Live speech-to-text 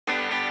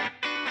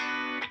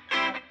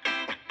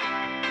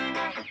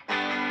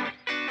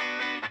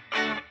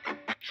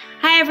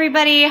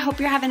everybody, I hope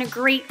you're having a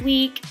great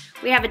week.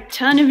 We have a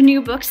ton of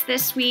new books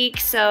this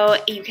week, so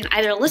you can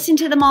either listen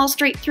to them all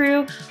straight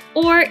through,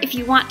 or if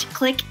you want to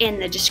click in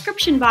the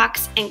description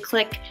box and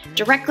click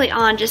directly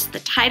on just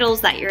the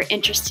titles that you're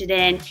interested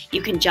in,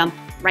 you can jump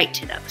right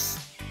to those.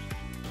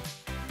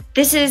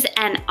 This is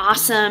an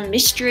awesome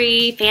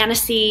mystery,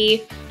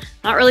 fantasy,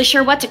 not really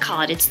sure what to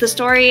call it. It's the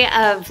story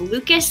of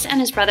Lucas and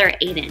his brother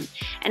AIDAN.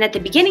 And at the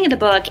beginning of the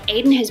book,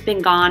 AIDAN has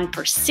been gone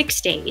for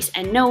 6 days,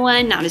 and no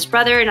one, not his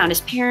brother, not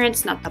his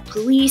parents, not the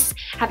police,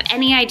 have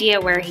any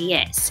idea where he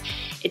is.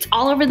 It's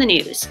all over the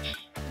news.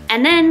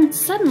 And then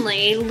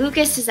suddenly,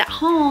 Lucas is at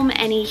home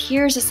and he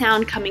hears a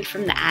sound coming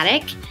from the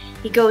attic.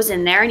 He goes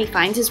in there and he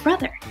finds his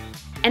brother.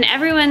 And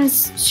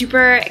everyone's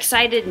super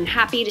excited and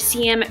happy to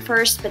see him at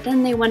first, but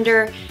then they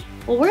wonder,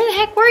 well, where the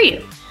heck were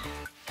you?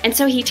 And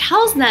so he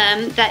tells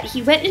them that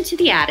he went into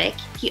the attic,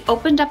 he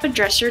opened up a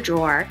dresser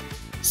drawer,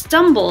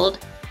 stumbled,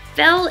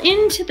 fell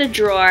into the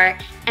drawer,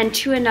 and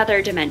to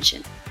another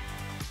dimension.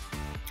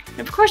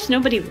 And of course,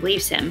 nobody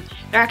believes him.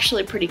 They're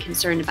actually pretty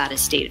concerned about his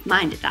state of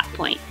mind at that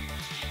point.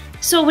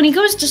 So when he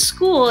goes to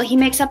school, he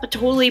makes up a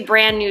totally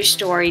brand new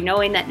story,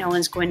 knowing that no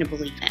one's going to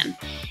believe him.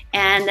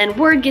 And then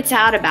word gets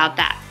out about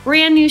that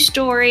brand new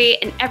story,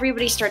 and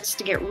everybody starts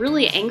to get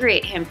really angry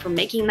at him for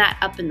making that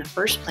up in the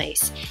first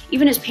place.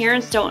 Even his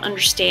parents don't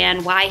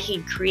understand why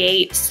he'd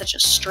create such a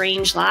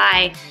strange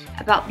lie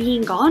about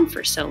being gone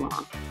for so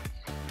long.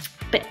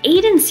 But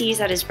AIDAN sees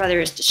that his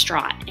brother is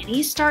distraught, and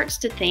he starts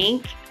to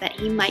think that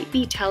he might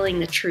be telling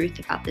the truth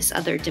about this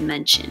other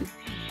dimension.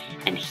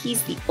 And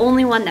he's the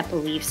only one that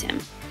believes him.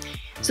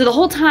 So the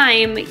whole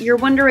time, you're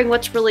wondering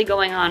what's really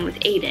going on with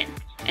AIDAN,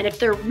 and if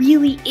there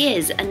really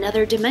is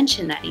another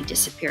dimension that he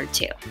disappeared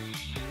to.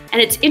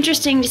 And it's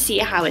interesting to see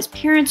how his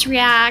parents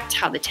react,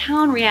 how the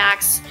town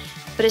reacts,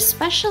 but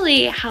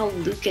especially how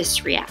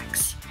Lucas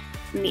reacts.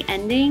 And the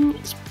ending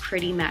is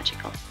pretty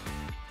magical.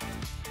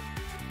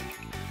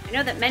 I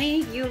know that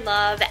many of you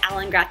love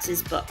Alan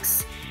Gratz's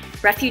books.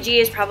 Refugee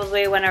is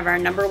probably one of our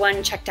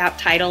 #1 checked out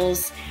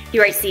titles. He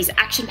writes these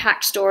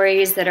action-packed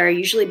stories that are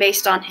usually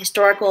based on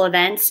historical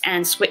events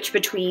and switch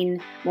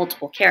between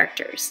multiple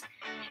characters.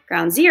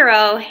 Ground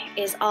Zero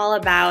is all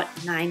about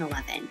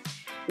 9/11.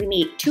 We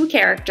meet 2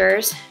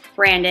 characters,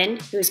 Brandon,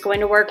 who's going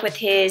to work with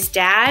his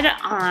dad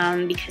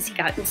because he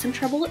got in some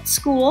trouble at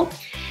school.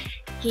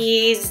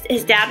 His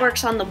dad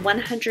works on the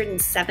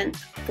 107th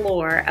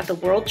floor of the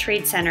World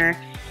Trade Center,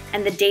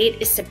 and the date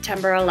is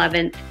September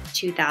 11th,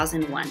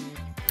 2001.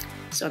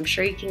 So I'm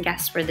sure you can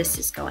guess where this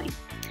is going.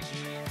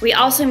 We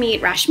also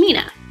meet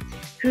Rashmina,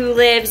 who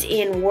lives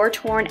in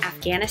war-torn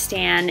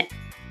Afghanistan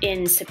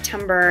in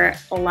September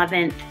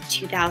 11th,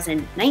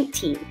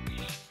 2019,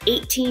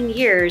 18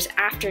 years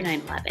after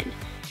 9/11.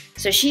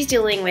 So she's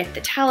dealing with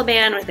the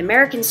Taliban, with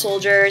American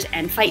soldiers,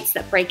 and fights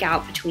that break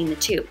out between the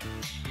two.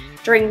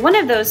 During one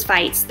of those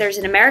fights, there's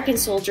an American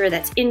soldier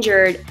that's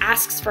injured,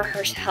 asks for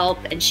her help,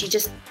 and she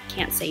just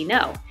can't say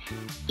no,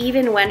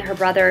 even when her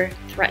brother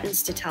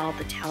threatens to tell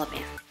the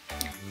Taliban.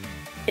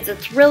 It's a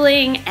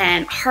thrilling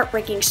and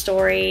heartbreaking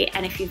story,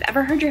 and if you've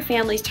ever heard your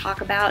families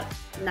talk about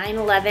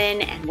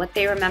 9/11 and what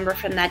they remember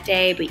from that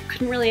day, but you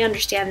couldn't really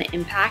understand the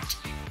impact,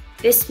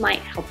 this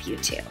might help you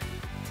too.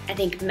 I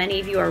think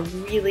many of you are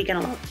really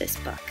gonna love this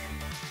book.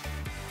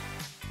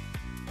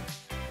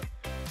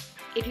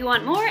 If you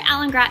want more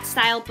Alan Gratz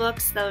style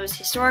books, those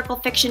historical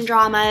fiction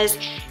dramas,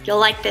 you'll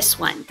like this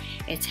one.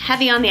 It's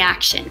heavy on the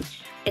action.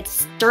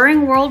 It's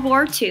during World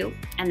War II,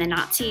 and the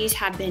Nazis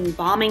have been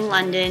bombing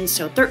London,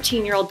 so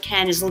 13-year-old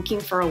Ken is looking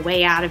for a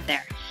way out of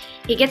there.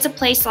 He gets a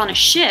place on a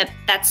ship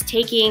that's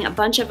taking a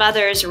bunch of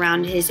others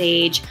around his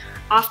age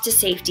off to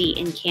safety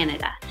in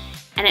Canada.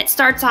 And it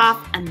starts off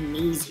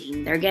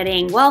amazing. They're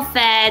getting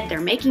well-fed, they're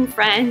making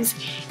friends.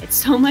 It's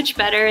so much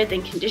better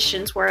than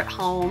conditions were at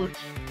home.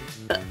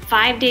 But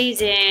 5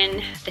 days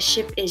in, the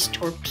ship is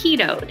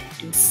torpedoed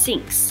and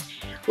sinks.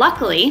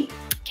 Luckily,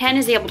 Ken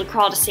is able to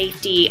crawl to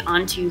safety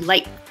onto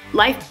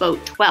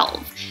Lifeboat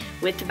 12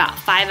 with about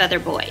 5 other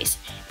boys.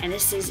 And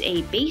this is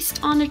based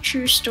on a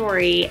true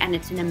story, and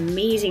it's an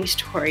amazing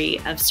story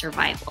of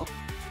survival.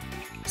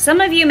 Some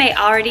of you may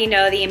already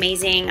know the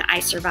amazing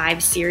I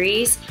Survived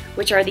series,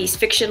 which are these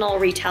fictional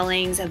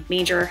retellings of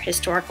major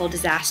historical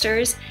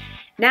disasters.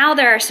 Now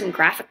there are some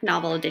graphic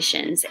novel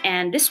editions,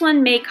 and this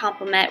one may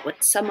complement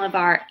what some of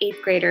our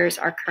 8th graders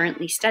are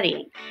currently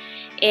studying.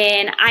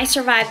 In I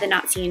Survived the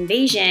Nazi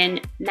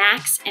Invasion,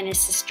 Max and his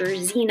sister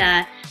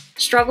Zena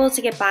struggle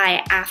to get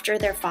by after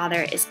their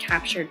father is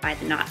captured by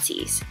the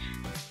Nazis.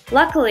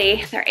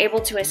 Luckily, they're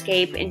able to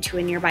escape into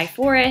a nearby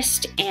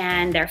forest,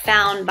 and they're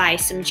found by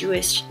some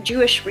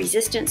Jewish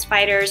resistance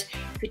fighters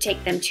who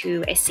take them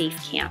to a safe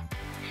camp.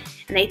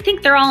 And they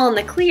think they're all in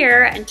the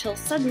clear until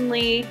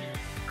suddenly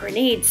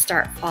grenades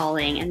start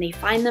falling, and they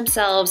find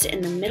themselves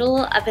in the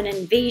middle of an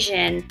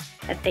invasion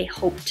that they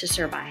hope to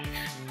survive.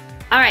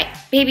 All right,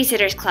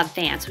 Babysitters Club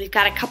fans, we've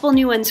got a couple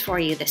new ones for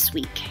you this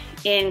week.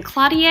 In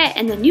Claudia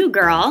and the New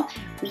Girl,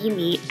 we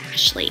meet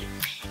Ashley.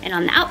 And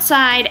on the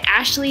outside,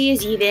 Ashley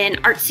is even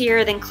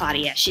artsier than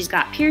Claudia. She's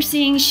got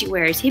piercings, she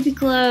wears hippie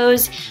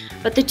clothes,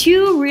 but the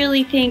two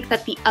really think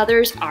that the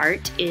other's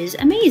art is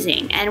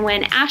amazing. And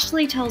when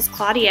Ashley tells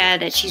Claudia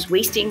that she's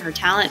wasting her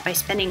talent by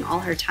spending all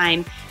her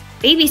time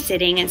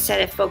babysitting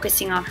instead of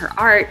focusing on her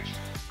art,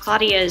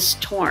 Claudia is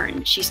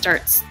torn. She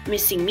starts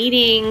missing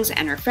meetings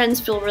and her friends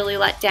feel really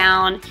let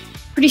down.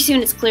 Pretty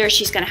soon it's clear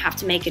she's gonna have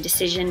to make a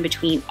decision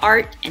between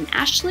art and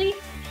Ashley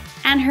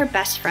and her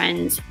best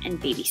friends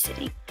and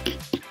babysitting.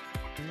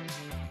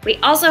 We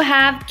also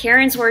have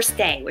Karen's Worst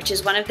Day, which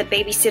is one of the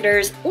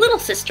Babysitter's Little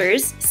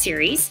Sisters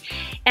series,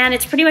 and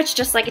it's pretty much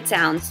just like it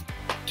sounds.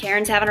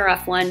 Karen's having a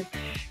rough one.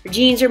 Her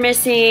jeans are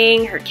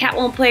missing, her cat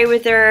won't play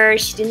with her,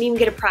 she didn't even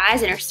get a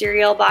prize in her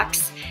cereal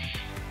box.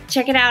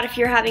 Check it out if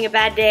you're having a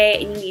bad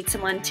day and you need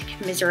someone to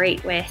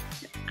commiserate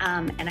with,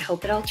 and I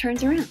hope it all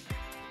turns around.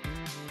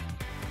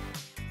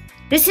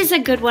 This is a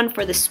good one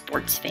for the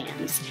sports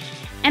fans.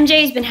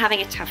 MJ's been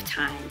having a tough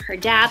time. Her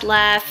dad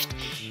left,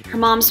 her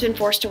mom's been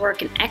forced to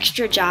work an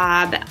extra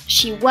job.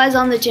 She was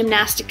on the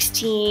gymnastics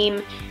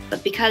team,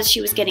 but because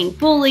she was getting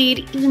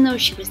bullied, even though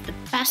she was the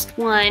best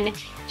one,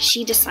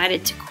 she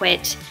decided to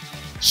quit.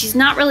 She's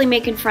not really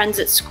making friends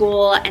at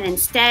school, and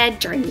instead,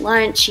 during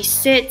lunch, she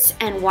sits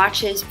and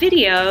watches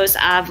videos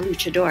of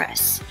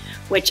luchadores,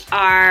 which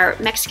are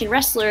Mexican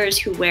wrestlers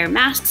who wear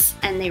masks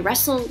and they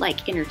wrestle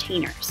like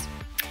entertainers.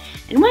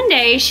 And one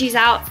day, she's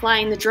out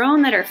flying the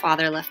drone that her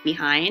father left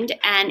behind,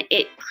 and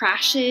it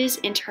crashes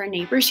into her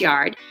neighbor's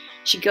yard.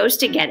 She goes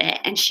to get it,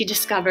 and she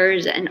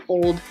discovers an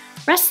old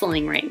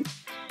wrestling ring.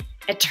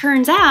 It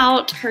turns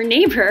out her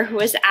neighbor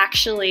was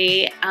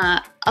actually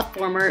a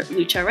former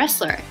lucha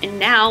wrestler and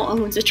now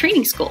owns a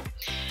training school.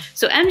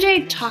 So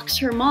MJ talks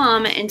her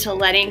mom into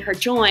letting her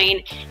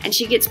join, and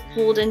she gets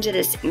pulled into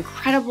this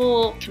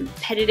incredible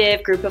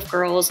competitive group of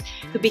girls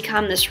who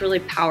become this really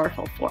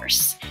powerful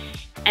force.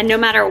 And no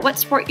matter what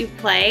sport you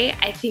play,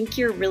 I think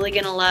you're really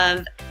gonna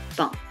love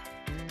Bump.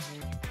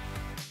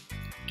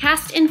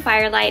 Cast in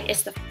Firelight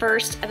is the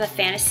first of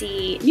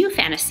a new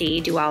fantasy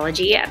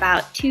duology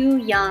about two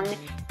young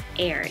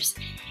heirs.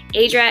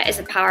 Aedra is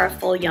a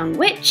powerful young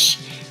witch,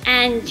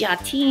 and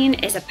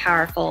Yatin is a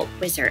powerful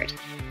wizard.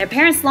 Their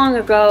parents long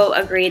ago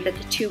agreed that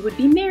the two would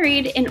be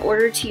married in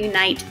order to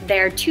unite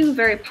their two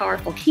very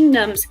powerful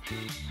kingdoms,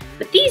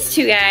 but these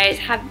two guys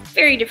have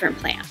very different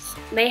plans.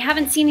 They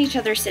haven't seen each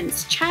other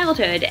since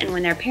childhood, and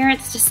when their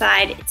parents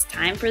decide it's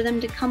time for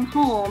them to come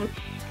home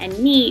and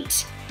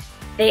meet,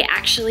 they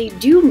actually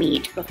do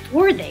meet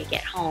before they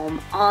get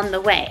home on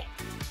the way,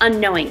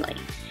 unknowingly.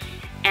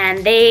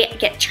 And they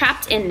get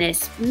trapped in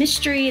this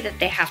mystery that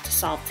they have to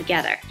solve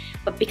together.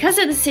 But because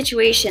of the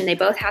situation, they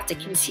both have to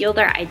conceal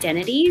their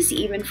identities,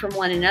 even from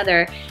one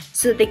another,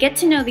 so that they get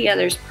to know the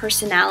other's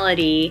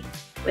personality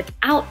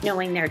without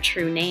knowing their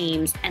true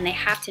names, and they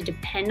have to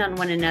depend on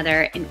one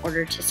another in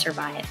order to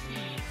survive.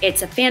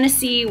 It's a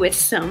fantasy with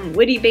some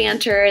witty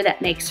banter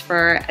that makes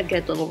for a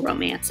good little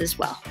romance as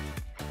well.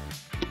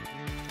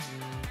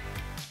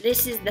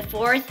 This is the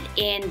fourth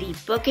in the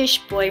Bookish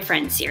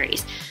Boyfriend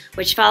series,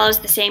 which follows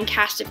the same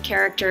cast of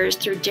characters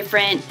through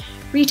different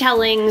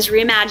retellings,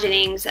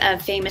 reimaginings of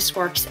famous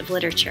works of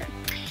literature.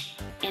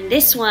 In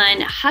this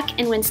one, Huck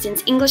and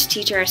Winston's English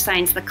teacher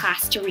assigns the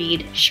class to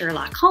read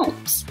Sherlock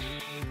Holmes,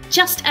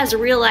 just as a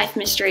real-life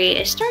mystery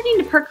is starting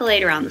to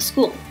percolate around the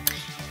school.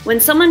 When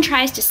someone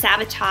tries to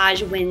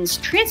sabotage Win's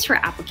transfer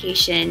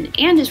application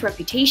and his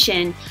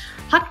reputation,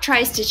 Huck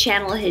tries to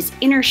channel his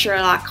inner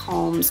Sherlock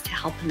Holmes to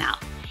help him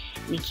out.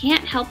 And he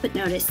can't help but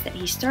notice that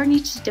he's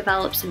starting to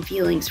develop some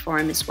feelings for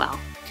him as well.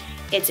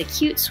 It's a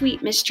cute,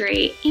 sweet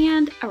mystery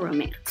and a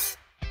romance.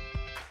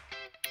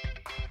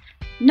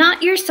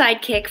 Not Your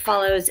Sidekick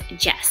follows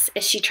Jess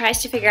as she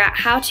tries to figure out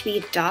how to be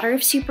the daughter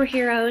of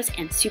superheroes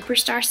and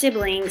superstar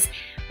siblings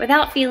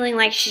without feeling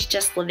like she's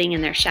just living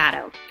in their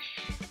shadow.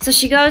 So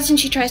she goes and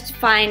she tries to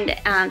find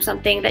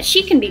something that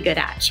she can be good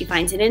at. She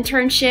finds an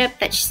internship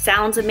that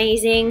sounds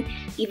amazing,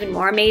 even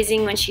more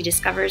amazing when she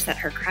discovers that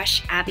her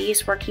crush Abby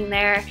is working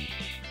there.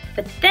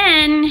 But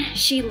then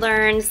she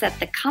learns that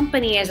the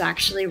company is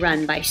actually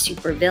run by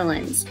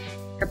supervillains,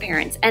 her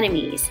parents'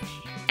 enemies.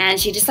 And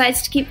she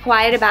decides to keep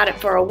quiet about it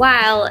for a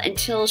while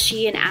until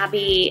she and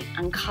Abby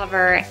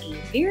uncover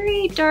a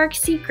very dark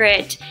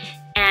secret,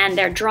 and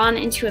they're drawn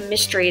into a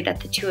mystery that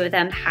the two of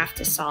them have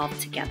to solve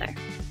together.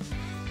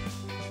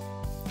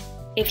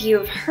 If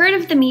you've heard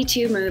of the Me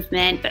Too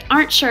movement but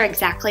aren't sure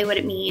exactly what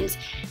it means,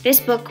 this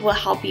book will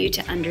help you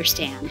to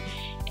understand.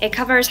 It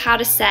covers how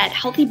to set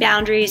healthy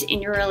boundaries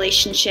in your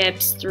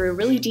relationships through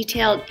really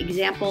detailed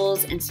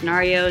examples and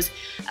scenarios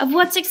of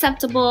what's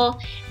acceptable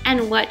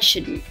and what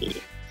shouldn't be.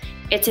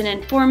 It's an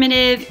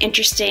informative,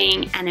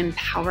 interesting, and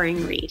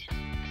empowering read.